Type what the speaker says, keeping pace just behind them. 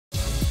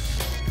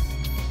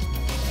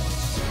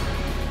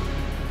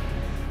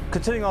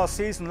Continuing our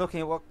season,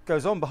 looking at what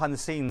goes on behind the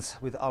scenes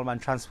with Isle of Man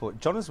Transport,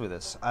 John is with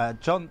us.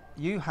 John,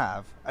 you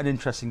have an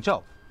interesting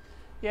job.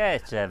 Yeah,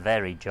 it's a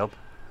varied job.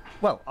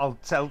 Well, I'll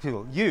tell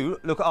people, you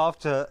look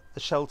after the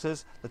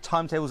shelters, the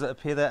timetables that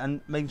appear there,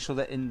 and making sure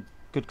they're in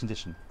good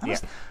condition. Yeah.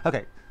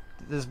 Okay,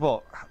 there's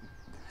what,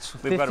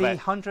 50,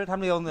 100? How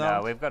many on the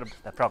No, we've got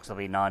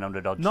approximately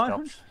 900 odd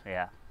 900? stops.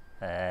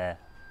 Yeah.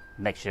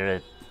 Make sure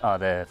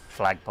either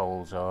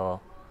flagpoles or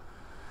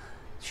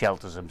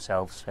shelters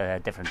themselves,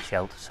 different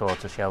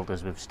sorts of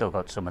shelters. We've still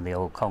got some of the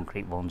old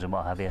concrete ones and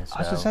what have you. So, I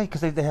was going to say,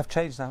 because they have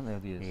changed, haven't they,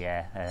 over the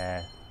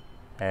years?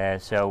 Yeah.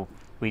 So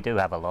we do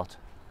have a lot.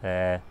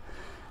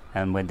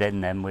 And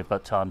within them, we've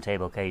got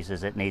timetable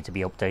cases that need to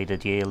be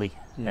updated yearly.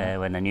 Yeah.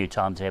 When a new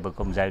timetable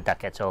comes out, that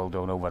gets all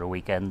done over a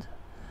weekend.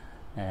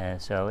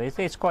 So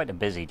it's quite a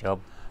busy job.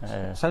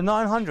 So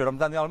 900, I'm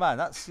down the Isle of Man.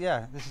 That's,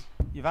 this is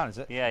your van, is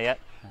it? Yeah.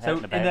 So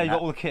in there you've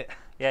got all the kit?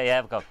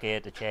 Yeah, we've got gear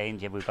to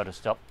change. We've got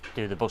to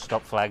do the bus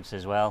stop flags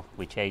as well.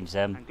 We change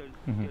them.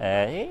 Mm-hmm.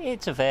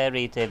 It's a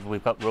varied.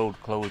 We've got road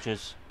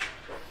closures.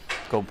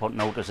 Go and put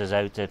notices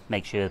out to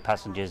make sure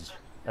passengers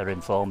are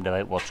informed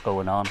about what's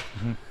going on.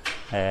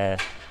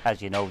 Mm-hmm.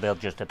 As you know, they'll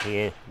just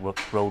appear,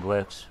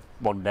 roadworks,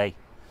 one day.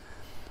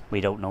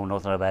 We don't know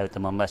nothing about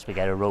them unless we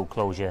get a road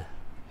closure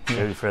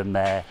through from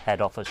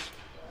head office.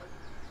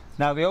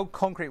 Now, the old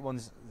concrete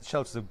ones,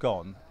 shelters have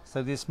gone,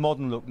 so this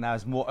modern look now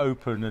is more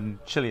open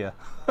and chillier.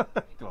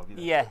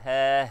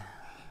 Yeah.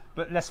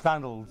 But less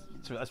vandals,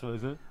 I suppose,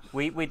 isn't it?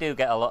 We do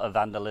get a lot of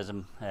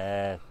vandalism,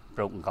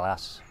 broken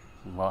glass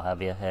and what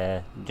have you.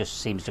 Just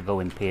seems to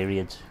go in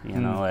periods, you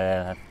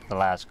know. The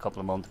last couple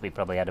of months we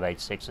probably had about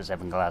 6 or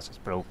 7 glasses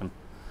broken.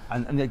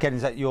 And again,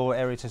 is that your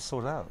area to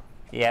sort out?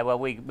 Yeah, well,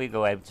 we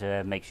go out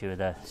to make sure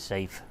they're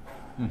safe.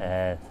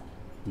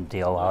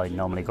 DOI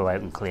normally go out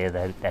and clear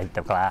out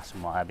the glass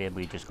and what have you.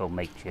 We just go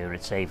make sure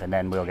it's safe, and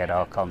then we'll get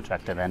our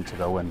contractor then to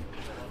go and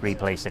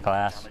replace the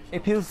glass.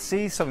 If people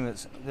see something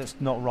that's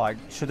not right,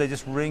 should they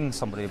just ring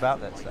somebody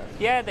about that stuff?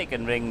 Yeah, they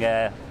can ring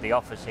the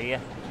office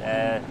here.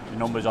 The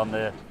numbers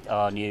on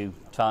our new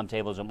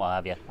timetables and what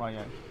have you. Right,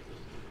 yeah.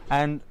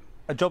 And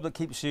a job that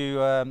keeps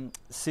you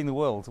seeing the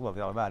world, well,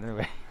 the Isle of Man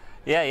anyway.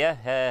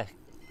 Yeah.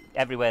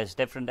 Everywhere's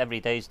different, every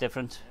day's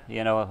different.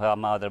 You know,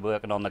 I'm either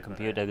working on the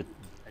computer,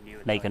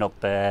 making up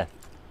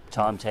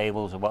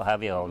timetables or what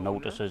have you, or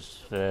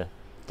notices for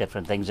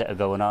different things that are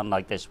going on.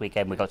 Like this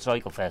weekend we got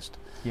Cycle Fest.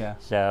 Yeah.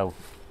 So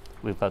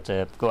we've got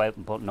to go out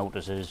and put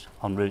notices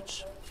on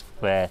routes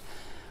where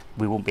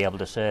we won't be able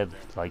to serve,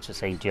 like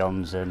St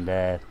John's and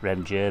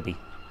Rem Derby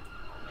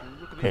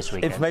this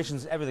weekend.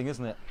 Information's everything,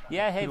 isn't it?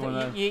 Yeah, hey,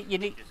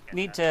 you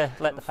need to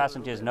let the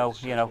passengers know,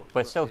 you know,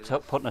 we're still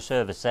putting a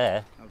service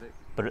there,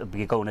 but it'll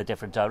be going a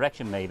different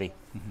direction maybe.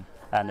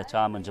 And the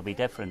timings will be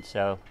different,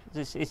 so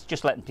it's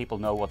just letting people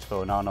know what's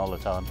going on all the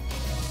time.